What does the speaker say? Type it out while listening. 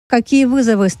Какие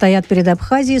вызовы стоят перед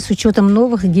Абхазией с учетом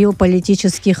новых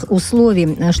геополитических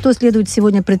условий? Что следует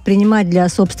сегодня предпринимать для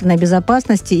собственной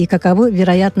безопасности и каковы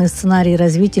вероятные сценарии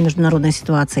развития международной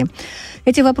ситуации?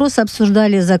 Эти вопросы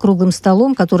обсуждали за круглым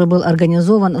столом, который был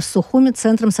организован в Сухуми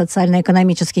Центром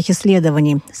социально-экономических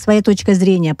исследований. Своей точкой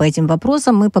зрения по этим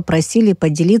вопросам мы попросили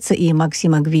поделиться и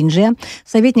Максима Гвинджия,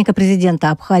 советника президента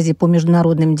Абхазии по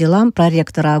международным делам,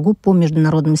 проректора АГУ по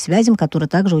международным связям, который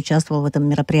также участвовал в этом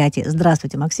мероприятии.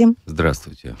 Здравствуйте, Максим.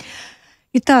 Здравствуйте.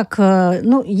 Итак,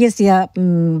 если я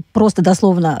просто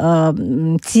дословно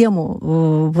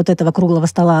тему вот этого круглого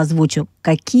стола озвучу,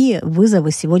 какие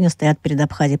вызовы сегодня стоят перед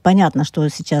Абхазией? Понятно, что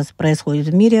сейчас происходит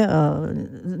в мире,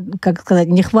 как сказать,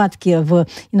 нехватки в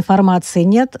информации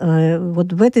нет.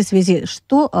 Вот в этой связи,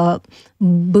 что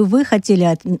бы вы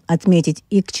хотели отметить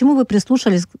и к чему вы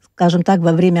прислушались, скажем так,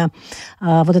 во время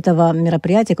вот этого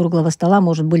мероприятия, круглого стола?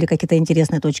 Может, были какие-то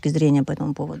интересные точки зрения по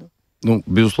этому поводу?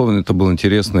 Безусловно, это был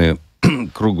интересный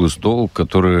круглый стол,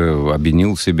 который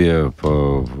объединил в себе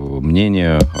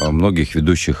мнение многих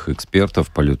ведущих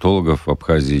экспертов, политологов в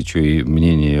Абхазии, чье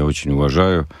мнение я очень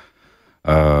уважаю.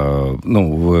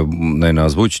 Вы, наверное,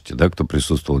 озвучите, да, кто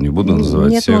присутствовал, не буду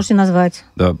называть Нет, всех. можете назвать.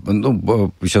 Да,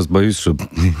 сейчас боюсь, что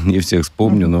не всех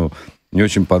вспомню, но мне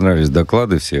очень понравились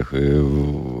доклады всех, и,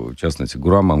 в частности,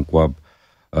 Гурам Амкваб,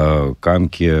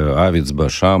 Камки, Авицба,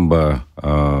 Шамба,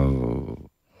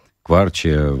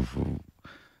 Кварчия,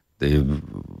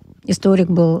 историк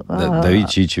был. Давид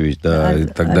Чичевич, и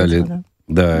так далее.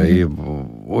 Да, и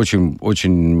очень,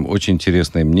 очень, очень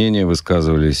интересные мнения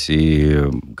высказывались. И,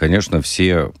 конечно,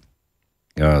 все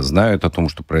знают о том,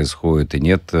 что происходит, и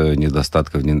нет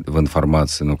недостатков в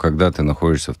информации. Но когда ты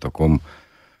находишься в таком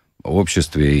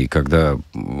обществе, и когда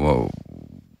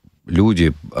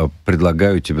люди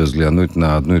предлагают тебе взглянуть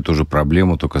на одну и ту же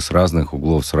проблему, только с разных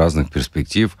углов, с разных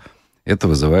перспектив, это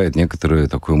вызывает некоторый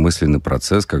такой мысленный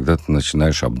процесс, когда ты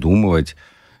начинаешь обдумывать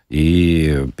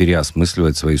и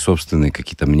переосмысливать свои собственные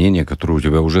какие-то мнения, которые у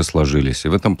тебя уже сложились. И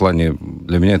в этом плане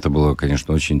для меня это было,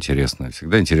 конечно, очень интересно.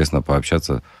 Всегда интересно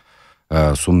пообщаться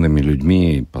с умными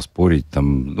людьми, поспорить.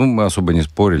 Мы особо не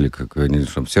спорили, как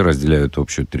все разделяют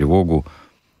общую тревогу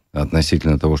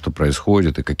относительно того, что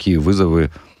происходит, и какие вызовы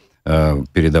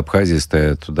перед Абхазией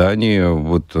стоят. Да, они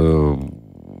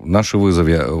Наши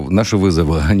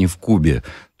вызовы, они в кубе.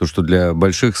 То, что для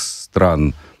больших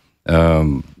стран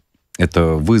это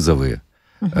вызовы,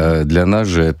 для нас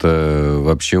же это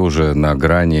вообще уже на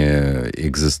грани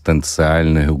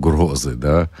экзистенциальной угрозы,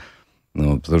 да?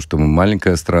 Потому что мы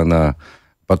маленькая страна.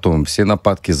 Потом все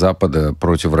нападки Запада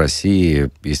против России,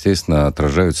 естественно,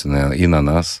 отражаются и на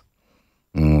нас.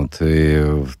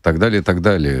 И так далее, и так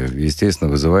далее. Естественно,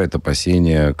 вызывает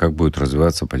опасения, как будет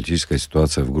развиваться политическая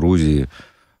ситуация в Грузии,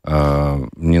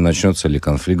 не начнется ли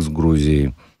конфликт с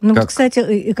Грузией.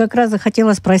 Кстати, как раз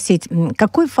хотела спросить,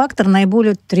 какой фактор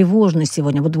наиболее тревожный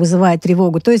сегодня, вызывает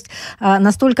тревогу? То есть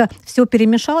настолько все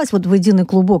перемешалось в единый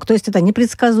клубок, то есть это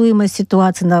непредсказуемая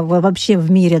ситуация вообще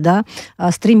в мире, да,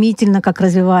 стремительно как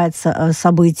развиваются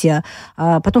события.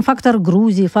 Потом фактор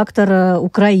Грузии, фактор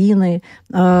Украины,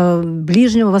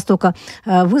 Ближнего Востока.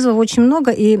 Вызовов очень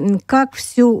много, и как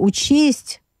все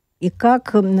учесть, и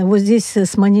как здесь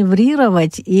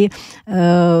сманеврировать, и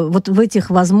в этих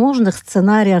возможных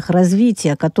сценариях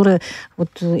развития, которые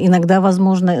иногда,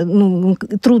 возможно,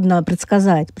 трудно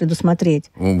предсказать,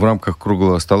 предусмотреть. В рамках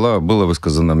круглого стола было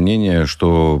высказано мнение,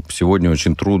 что сегодня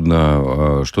очень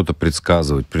трудно что-то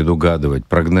предсказывать, предугадывать,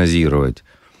 прогнозировать.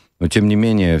 Но, тем не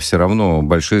менее, все равно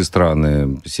большие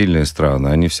страны, сильные страны,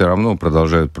 они все равно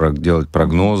продолжают делать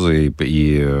прогнозы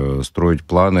и строить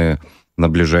планы на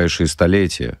ближайшие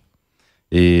столетия.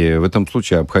 И в этом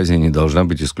случае Абхазия не должна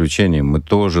быть исключением. Мы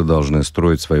тоже должны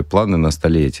строить свои планы на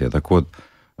столетия. Так вот,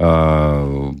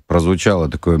 прозвучало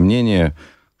такое мнение,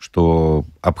 что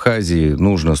Абхазии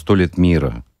нужно 100 лет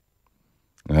мира.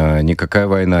 Никакая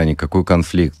война, никакой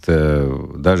конфликт,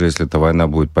 даже если эта война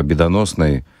будет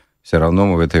победоносной, все равно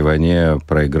мы в этой войне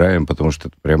проиграем, потому что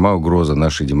это прямая угроза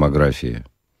нашей демографии.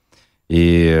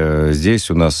 И здесь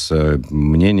у нас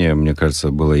мнение, мне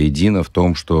кажется, было едино в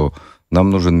том, что нам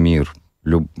нужен мир.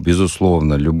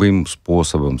 Безусловно, любым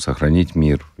способом сохранить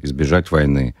мир, избежать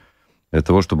войны, для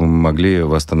того, чтобы мы могли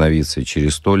восстановиться. И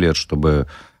через 100 лет, чтобы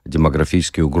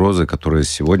демографические угрозы, которые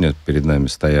сегодня перед нами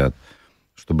стоят,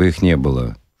 чтобы их не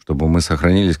было, чтобы мы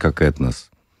сохранились как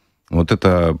этнос.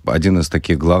 Это один из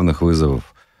таких главных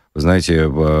вызовов. Вы знаете,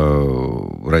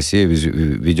 Россия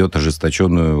ведет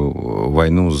ожесточенную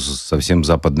войну со всем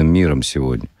западным миром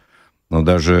сегодня. Но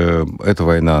даже эта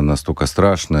война настолько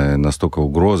страшная, настолько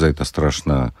угроза эта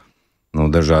страшна, но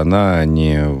даже она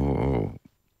не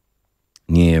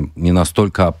не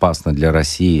настолько опасна для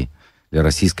России, для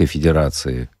Российской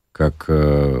Федерации, как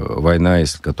война,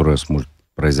 которая сможет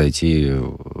произойти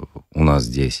у нас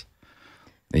здесь.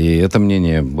 И это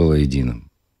мнение было единым.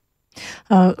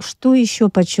 Что еще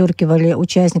подчеркивали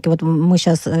участники? Вот мы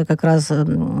сейчас как раз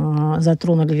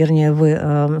затронули,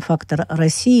 вернее, фактор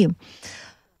России.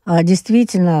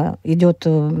 Действительно, идет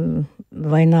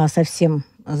война со всем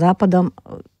Западом,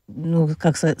 ну,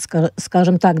 как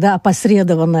скажем так, да,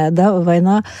 опосредованная, да,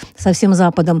 война со всем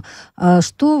Западом.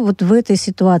 Что вот в этой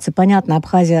ситуации? Понятно,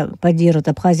 Абхазия поддерживает,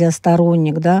 Абхазия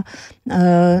сторонник, да,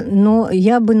 но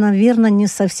я бы, наверное, не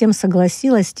совсем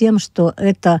согласилась с тем, что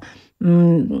это,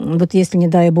 вот если, не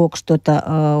дай бог,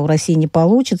 что-то у России не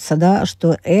получится, да,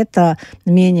 что это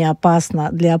менее опасно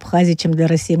для Абхазии, чем для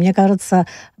России. Мне кажется,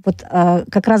 вот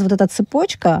как раз вот эта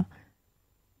цепочка,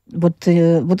 вот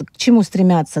к чему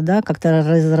стремятся, да, как-то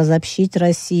разобщить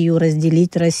Россию,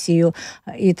 разделить Россию,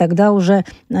 и тогда уже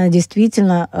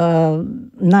действительно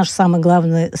наш самый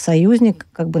главный союзник,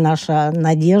 как бы наша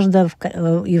надежда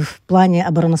и в плане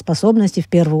обороноспособности в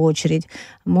первую очередь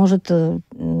может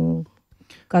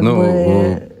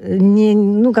мы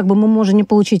можем не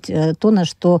получить то, на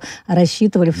что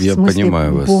рассчитывали в смысле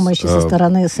помощи со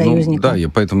стороны союзника. Да, я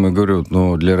поэтому и говорю,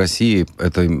 но для России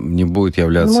это не будет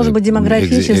являться может быть,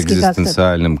 демографически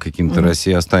экзистенциальным каким-то.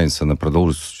 Россия останется, она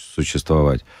продолжит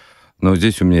существовать. Но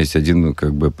здесь у меня есть один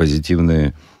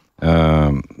позитивный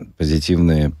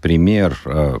пример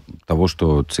того,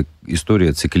 что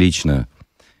история циклична.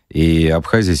 И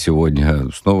Абхазия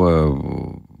сегодня снова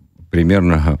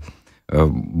примерно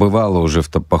бывало уже в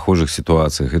похожих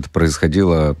ситуациях. Это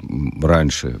происходило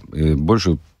раньше. И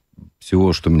больше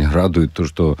всего, что меня радует, то,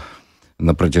 что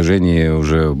на протяжении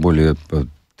уже более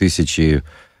 1000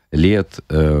 лет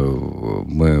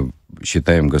мы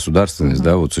считаем государственность,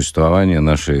 да, вот существование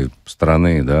нашей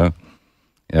страны, да.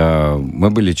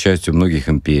 Мы были частью многих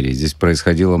империй. Здесь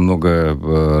происходило много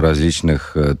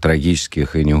различных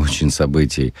трагических и не очень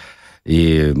событий.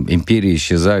 И империи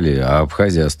исчезали, а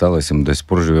Абхазия осталась, и мы до сих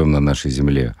пор живем на нашей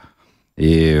земле.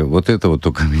 И вот это вот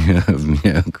только в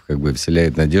меня как бы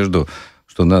вселяет надежду,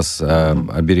 что нас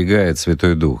оберегает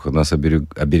Святой Дух, нас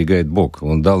оберегает Бог.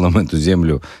 Он дал нам эту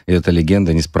землю, и эта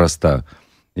легенда неспроста.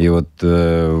 И вот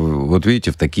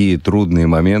видите, в такие трудные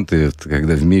моменты,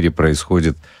 когда в мире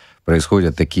происходят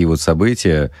такие вот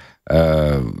события,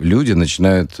 люди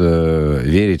начинают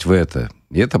верить в это.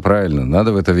 И это правильно,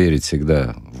 надо в это верить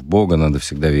всегда. В Бога надо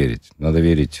всегда верить. Надо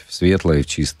верить в светлое и в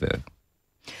чистое.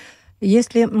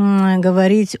 Если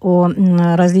говорить о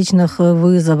различных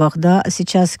вызовах, да,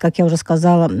 сейчас, как я уже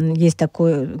сказала, есть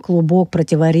такой клубок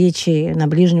противоречий на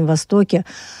Ближнем Востоке.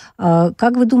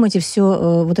 Как вы думаете,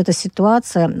 все вот эта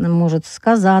ситуация может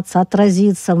сказаться,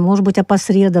 отразиться, может быть,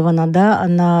 опосредованно, да,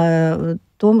 на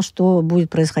том, что будет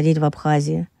происходить в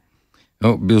Абхазии?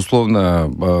 Ну,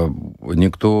 безусловно,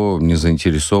 никто не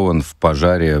заинтересован в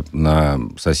пожаре на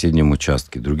соседнем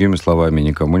участке. Другими словами,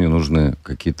 никому не нужны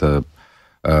какие-то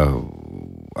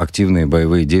активные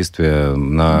боевые действия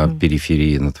на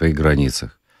периферии, на твоих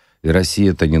границах. И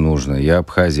России это не нужно, и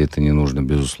Абхазии это не нужно,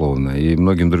 безусловно, и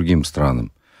многим другим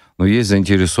странам. Но есть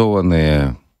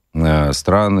заинтересованные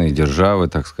страны, державы,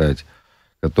 так сказать,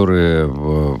 которые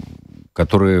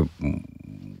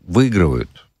выигрывают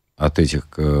от этих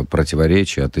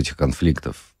противоречий, от этих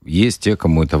конфликтов. Есть те,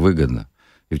 кому это выгодно.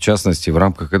 И в частности, в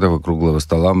рамках этого круглого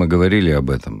стола мы говорили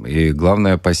об этом. И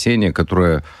главное опасение,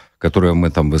 которое мы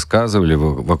там высказывали,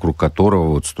 вокруг которого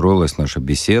вот строилась наша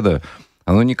беседа,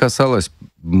 оно не касалось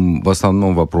в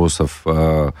основном вопросов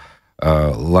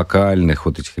локальных,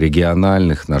 вот этих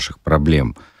региональных наших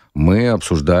проблем. Мы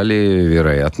обсуждали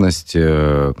вероятность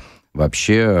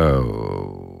вообще,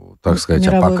 так сказать,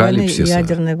 мировой апокалипсиса. Войны,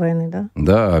 ядерной войны, да?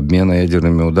 Да, обмена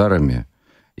ядерными ударами.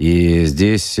 И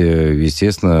здесь,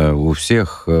 естественно, у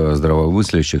всех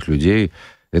здравомыслящих людей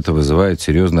это вызывает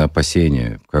серьезное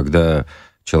опасение, когда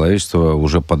человечество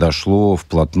уже подошло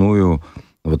вплотную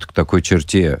вот к такой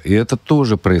черте. И это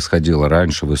тоже происходило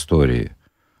раньше в истории.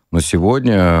 Но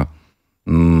сегодня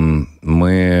мы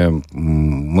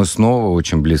снова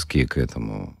очень близки к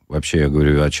этому. Вообще, я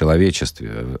говорю о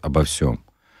человечестве, обо всем.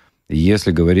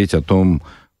 Если говорить о том,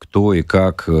 кто и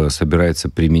как собирается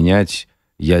применять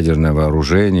ядерное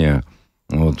вооружение,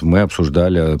 вот мы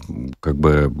обсуждали как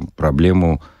бы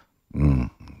проблему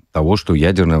того, что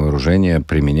ядерное вооружение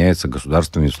применяется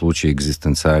государствами в случае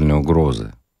экзистенциальной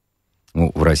угрозы.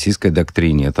 Ну, в российской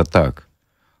доктрине это так.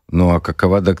 Ну, а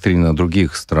какова доктрина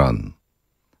других стран?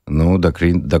 Ну,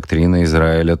 доктрина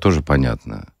Израиля тоже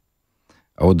понятна.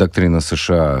 А вот доктрина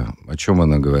США, о чем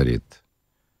она говорит?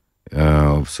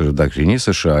 В доктрине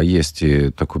США есть и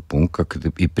такой пункт, как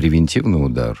и превентивный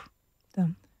удар. Да.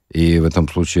 И в этом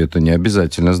случае это не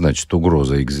обязательно значит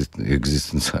угроза,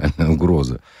 экзистенциальная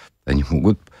угроза. Они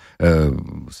могут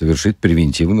совершить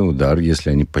превентивный удар, если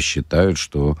они посчитают,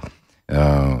 что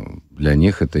для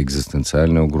них это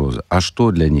экзистенциальная угроза. А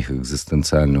что для них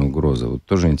экзистенциальная угроза? Вот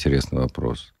тоже интересный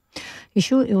вопрос.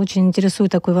 Еще очень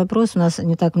интересует такой вопрос, у нас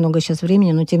не так много сейчас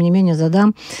времени, но тем не менее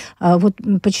задам. Вот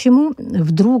почему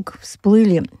вдруг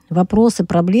всплыли вопросы,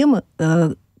 проблемы,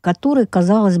 которые,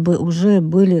 казалось бы, уже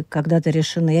были когда-то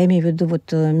решены? Я имею в виду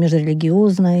вот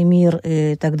межрелигиозный мир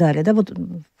и так далее. Да, вот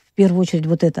в первую очередь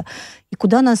вот это. И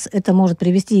куда нас это может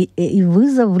привести? И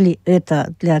вызов ли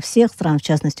это для всех стран, в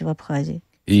частности в Абхазии?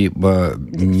 И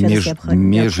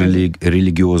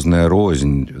межрелигиозная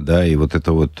рознь, да, и вот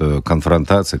эта вот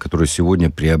конфронтация, которая сегодня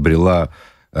приобрела,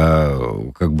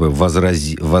 как бы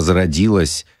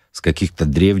возродилась с каких-то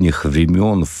древних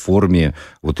времен в форме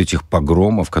вот этих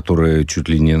погромов, которые чуть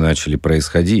ли не начали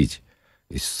происходить.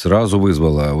 И сразу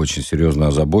вызвала очень серьезную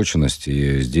озабоченность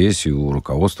и здесь, и у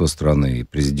руководства страны. И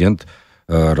президент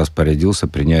распорядился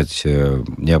принять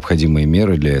необходимые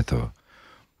меры для этого.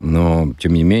 Но,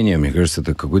 тем не менее, мне кажется,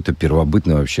 это какой-то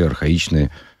первобытный, вообще архаичный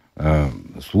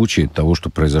случай того, что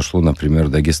произошло, например,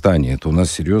 в Дагестане. Это у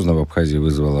нас серьезно в Абхазии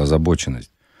вызвало озабоченность.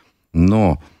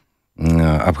 Но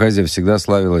Абхазия всегда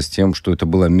славилась тем, что это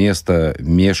было место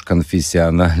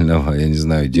межконфессионального, я не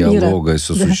знаю, диалога,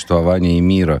 сосуществования и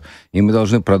мира. И мы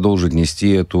должны продолжить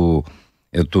нести эту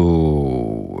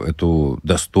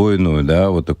достойную,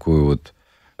 да, вот такую вот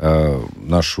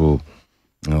нашу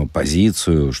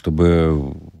позицию,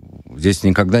 чтобы здесь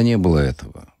никогда не было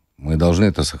этого. Мы должны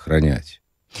это сохранять.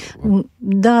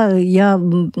 Да, я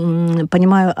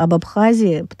понимаю об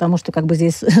Абхазии, потому что как бы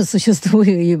здесь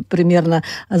существую и примерно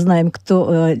знаем,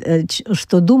 кто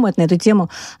что думает на эту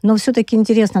тему. Но все-таки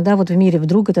интересно, да, вот в мире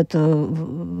вдруг этот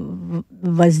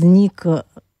возник, в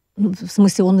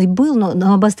смысле он и был,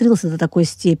 но обострился до такой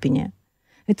степени.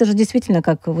 Это же действительно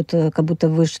как будто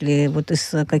вышли вот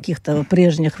из каких-то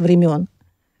прежних времен.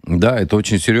 Да, это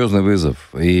очень серьезный вызов.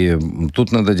 И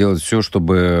тут надо делать все,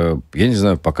 чтобы, я не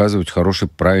знаю, показывать хороший,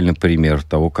 правильный пример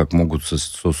того, как могут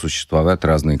сосуществовать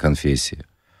разные конфессии.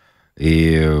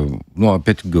 И,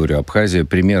 опять говорю, Абхазия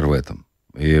пример в этом.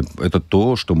 И это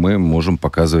то, что мы можем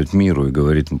показывать миру и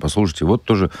говорить, послушайте, вот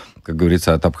тоже, как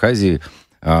говорится, от Абхазии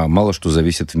мало что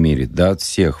зависит в мире. Да, от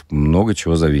всех много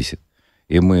чего зависит.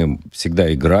 И мы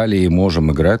всегда играли и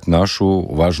можем играть нашу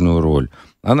важную роль.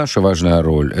 А наша важная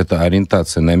роль – это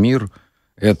ориентация на мир,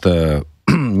 это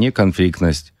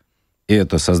неконфликтность, и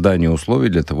это создание условий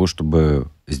для того, чтобы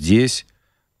здесь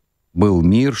был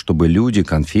мир, чтобы люди,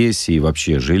 конфессии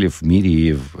вообще жили в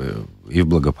мире и в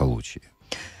благополучии.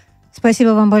 Спасибо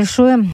вам большое.